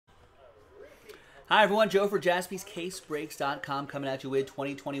Hi everyone, Joe for JaspysCaseBreaks.com coming at you with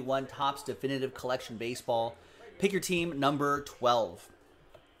 2021 Topps Definitive Collection Baseball. Pick your team number 12.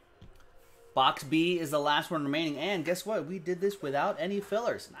 Box B is the last one remaining, and guess what? We did this without any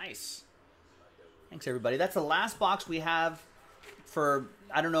fillers. Nice. Thanks everybody. That's the last box we have for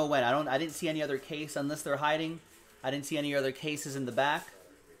I don't know when. I didn't see any other case unless they're hiding. I didn't see any other cases in the back.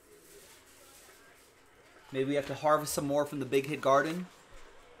 Maybe we have to harvest some more from the Big Hit Garden.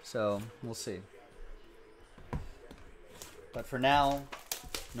 So, we'll see. But for now,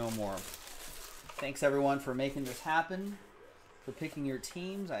 no more. Thanks everyone for making this happen, for picking your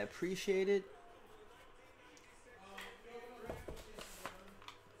teams. I appreciate it.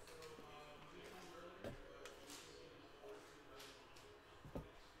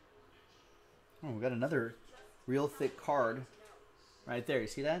 Oh, we got another real thick card right there. You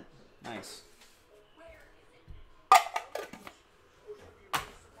see that? Nice.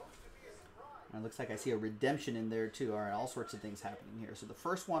 It looks like I see a redemption in there too. All right, all sorts of things happening here. So the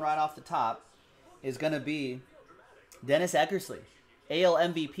first one right off the top is going to be Dennis Eckersley, AL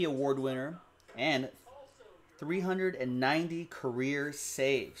MVP award winner, and 390 career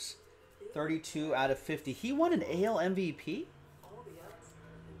saves, 32 out of 50. He won an AL MVP?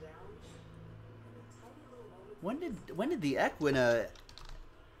 When did the Eck win a?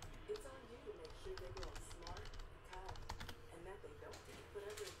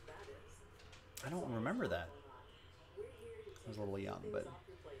 I don't remember that. I was a little young, but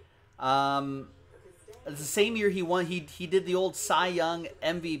it's the same year he won. He did the old Cy Young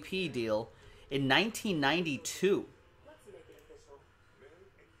MVP deal in 1992.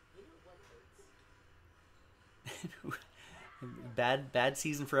 bad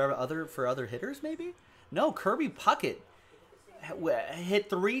season for other hitters, maybe. No, Kirby Puckett hit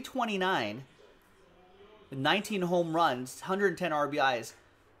 329 with 19 home runs, 110 RBIs.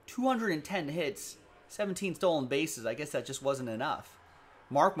 210 hits, 17 stolen bases. I guess that just wasn't enough.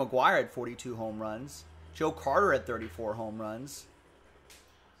 Mark McGwire had 42 home runs. Joe Carter had 34 home runs.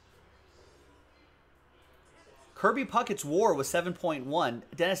 Kirby Puckett's WAR was 7.1.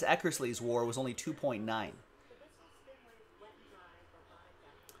 Dennis Eckersley's WAR was only 2.9.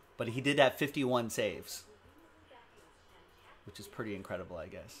 But he did have 51 saves, which is pretty incredible, I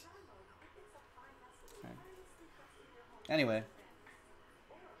guess. Right. Anyway.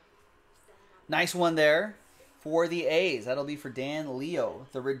 Nice one there for the A's. That'll be for Dan Leo.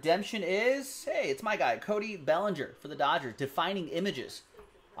 The redemption is, hey, it's my guy, Cody Bellinger for the Dodgers. Defining Images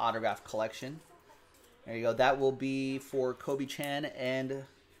autograph collection. There you go. That will be for Kobe Chan and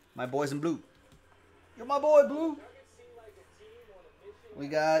my boys in blue. You're my boy, Blue. We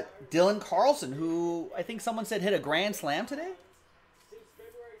got Dylan Carlson, who I think someone said hit a grand slam today.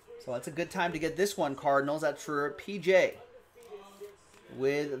 So that's a good time to get this one, Cardinals. That's for PJ.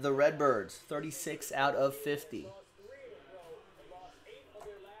 With the Redbirds, 36 out of 50.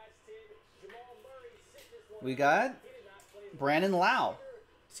 We got Brandon Lau.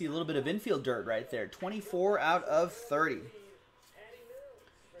 See a little bit of infield dirt right there. 24 out of 30.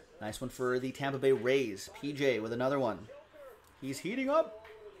 Nice one for the Tampa Bay Rays. PJ with another one. He's heating up.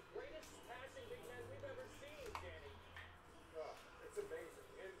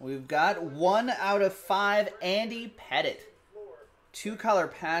 We've got 1 out of 5, Andy Pettitte. 2-color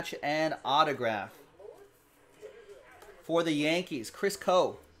patch and autograph. For the Yankees, Chris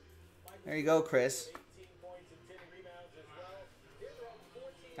Coe. There you go, Chris.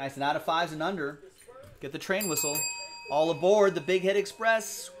 Nice, and out of 5s and under. Get the train whistle. All aboard the Big Hit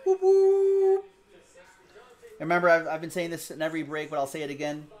Express. Whoop, whoop. Remember, I've been saying this in every break, but I'll say it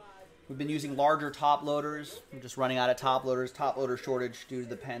again. We've been using larger top loaders. We're just running out of top loaders. Top loader shortage due to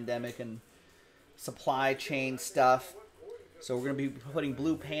the pandemic and supply chain stuff. So we're going to be putting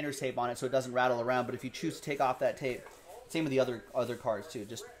blue painter's tape on it so it doesn't rattle around. But if you choose to take off that tape, same with the other cards too.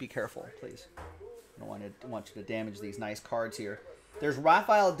 Just be careful, please. I don't want you to damage these nice cards here. There's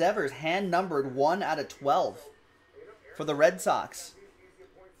Rafael Devers, hand-numbered 1 out of 12 for the Red Sox.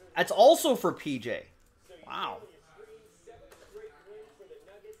 That's also for PJ. Wow.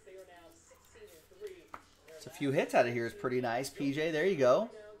 It's a few hits out of here is pretty nice. PJ, there you go.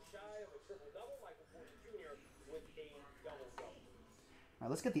 All right,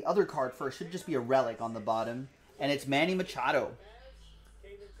 let's get the other card first. Should just be a relic on the bottom. And it's Manny Machado.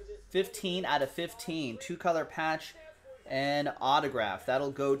 15 out of 15. 2-color patch and autograph. That'll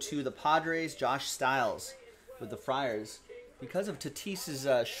go to the Padres, Josh Stiles with the Friars. Because of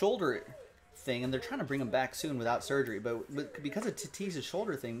Tatis's shoulder thing, and they're trying to bring him back soon without surgery, but because of Tatis's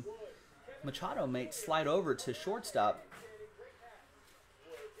shoulder thing, Machado may slide over to shortstop.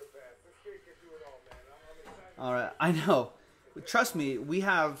 All right, I know. trust me, we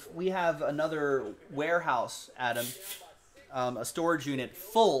have another warehouse, Adam, a storage unit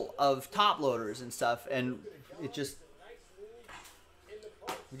full of top loaders and stuff, and we just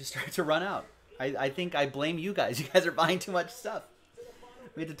started to run out. I think I blame you guys. You guys are buying too much stuff.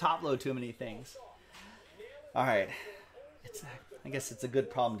 We had to top load too many things. All right. I guess it's a good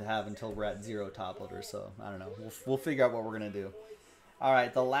problem to have until we're at 0 top loaders. So I don't know. We'll figure out what we're gonna do. All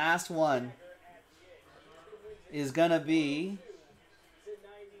right. The last one is gonna be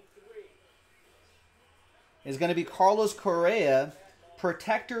Carlos Correa,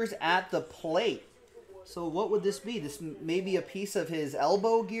 protectors at the plate. So what would this be? This may be a piece of his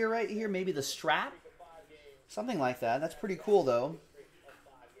elbow gear right here. Maybe the strap. Something like that. That's pretty cool, though.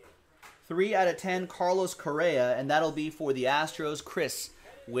 3 out of 10, Carlos Correa. And that'll be for the Astros. Chris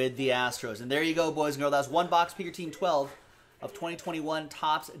with the Astros. And there you go, boys and girls. That's one box, Picker Team 12 of 2021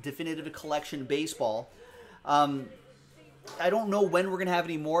 Topps Definitive Collection Baseball. I don't know when we're going to have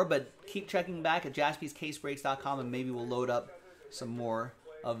any more, but keep checking back at jaspyscasebreaks.com and maybe we'll load up some more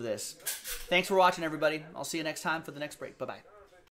of this. Thanks for watching, everybody. I'll see you next time for the next break. Bye-bye.